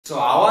So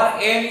our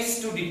aim is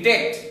to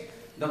detect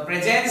the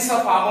presence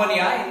of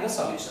ammonia in the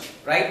solution,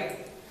 right?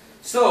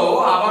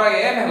 So our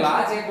aim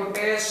hela je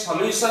gote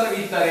solution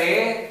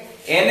vitare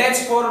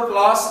NH4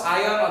 plus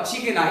ion अछि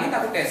कि नाही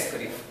ताको test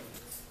करिया.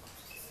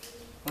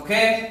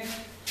 Okay,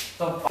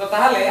 तो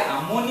ताहले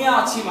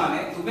ammonia अछि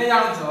माने तुमे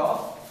जानो छो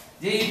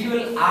जे if you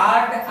will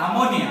add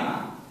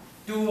ammonia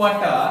to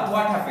water,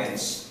 what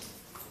happens?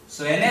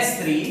 So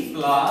NH3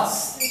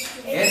 plus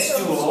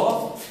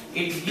H2O,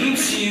 it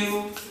gives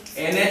you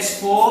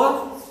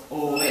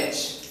NH4OH.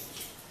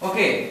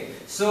 Okay,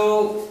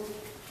 so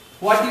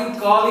what you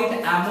call it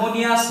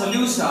ammonia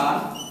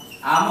solution?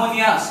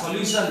 Ammonia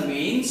solution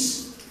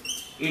means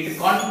it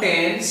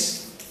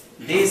contains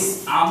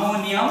this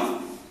ammonium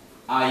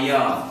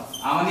ion.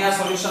 Ammonia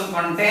solution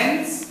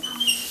contains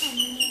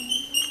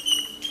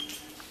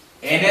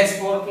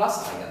NH4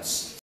 plus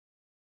ions.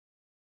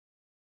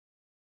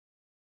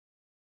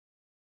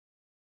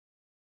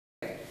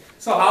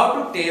 So how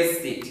to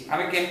test it?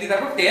 Ame kemti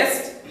taku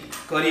test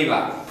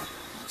kariba.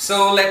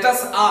 So let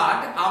us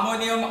add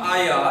ammonium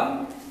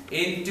ion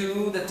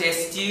into the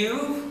test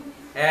tube,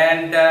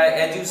 and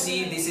as you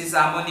see, this is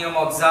ammonium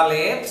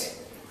oxalate,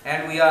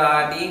 and we are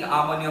adding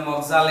ammonium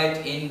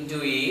oxalate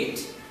into it.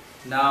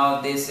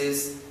 Now this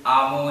is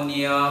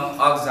ammonium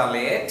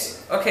oxalate.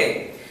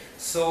 Okay,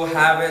 so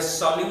have a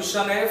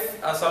solution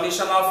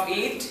of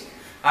it.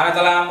 Ame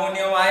tala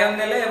ammonium ion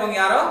nele ebong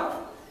yaro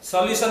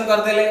solution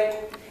kar dele.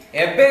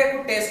 एबे को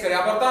test करिया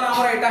बर्तमान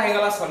हमर एटा हे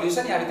गला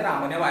solution या भीतर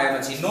ammonium ion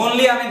अछि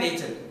नोनली हमें नहीं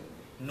चल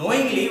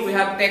knowingly we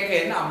have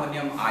taken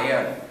ammonium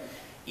ion.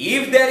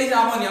 If there is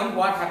ammonium,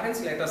 what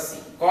happens? Let us see.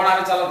 कोन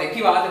हमें चलो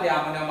देखिबा जदि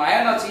ammonium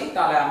ion अछि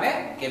ताले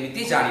हमें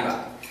केमिति जानिबा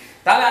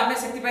ताले हमें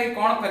सेति पई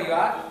कोन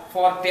करिवा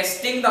for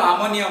testing the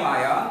ammonium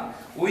ion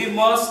we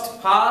must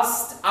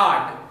first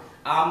add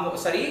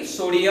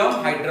sodium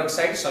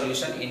hydroxide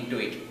solution into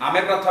it.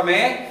 हमें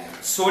प्रथमे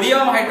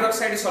sodium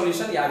hydroxide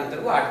solution या भीतर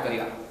को ऐड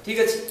करिया ठीक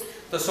अछि.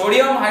 तो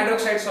sodium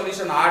hydroxide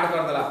solution add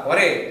कर दला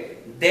परे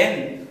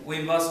then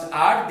we must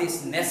add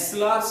this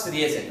Nessler's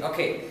reagent.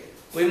 Okay,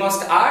 we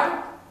must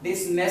add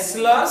this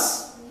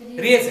Nessler's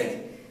reagent.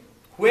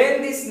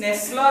 When this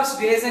Nessler's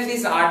reagent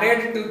is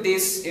added to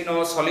this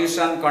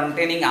solution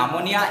containing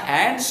ammonia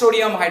and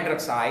sodium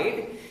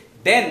hydroxide,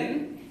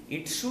 then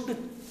it should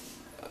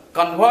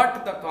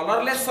convert the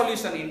colorless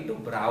solution into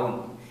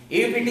brown.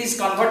 If it is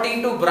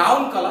converting to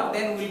brown color,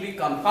 then will be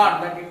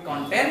confirmed that it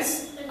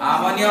contains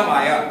ammonium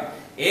ion.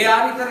 ए आ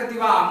भीतर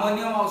थिबा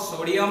ammonium और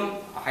sodium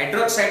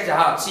hydroxide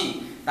जहा अछि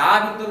ता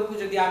भीतर को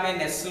जदि हमें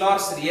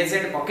नेस्लर्स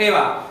रिएजेंट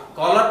पकेवा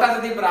कलर ता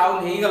जदि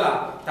ब्राउन हेई गला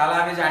ताला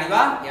हमें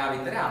जानिबा या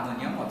भीतर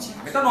अमोनियम अछि.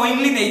 हमें तो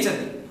नोइंगली नै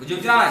चंदी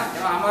बुझुछ ना त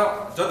हम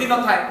जदि न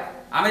थाए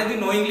हमें जदि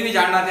नोइंगली भी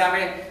जानना थे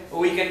हमें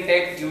we can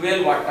take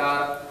well water,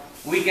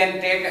 we can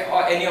take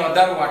any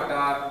other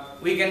water,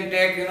 we can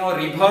take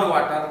river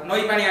water,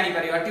 noi pani ani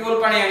pariba,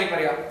 tubewell pani ani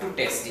pariba to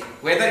test it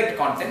whether it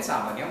contains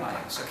ammonium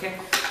ions. Okay,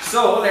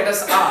 so let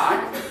us add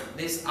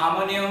this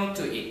ammonium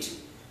to it.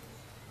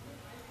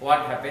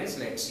 What happens?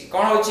 Let's see.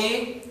 Kon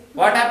hochi?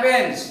 What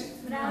happens?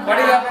 Brown. What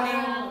is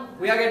happening?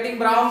 We are getting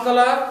brown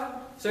color,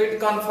 so it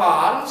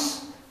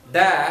confirms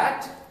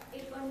that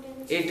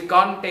it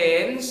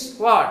contains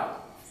what?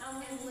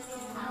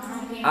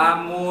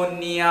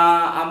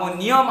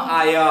 Ammonium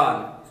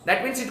ion.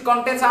 That means it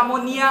contains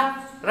ammonia,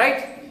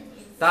 right?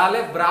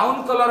 ताले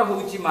brown colour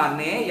होउची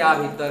माने या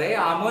भितरे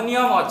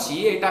ammonium अछि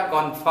एटा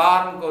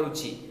confirm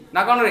करूची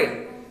ना कोन रे.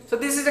 So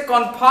this is a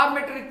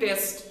confirmatory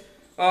test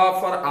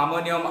for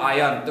ammonium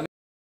ion.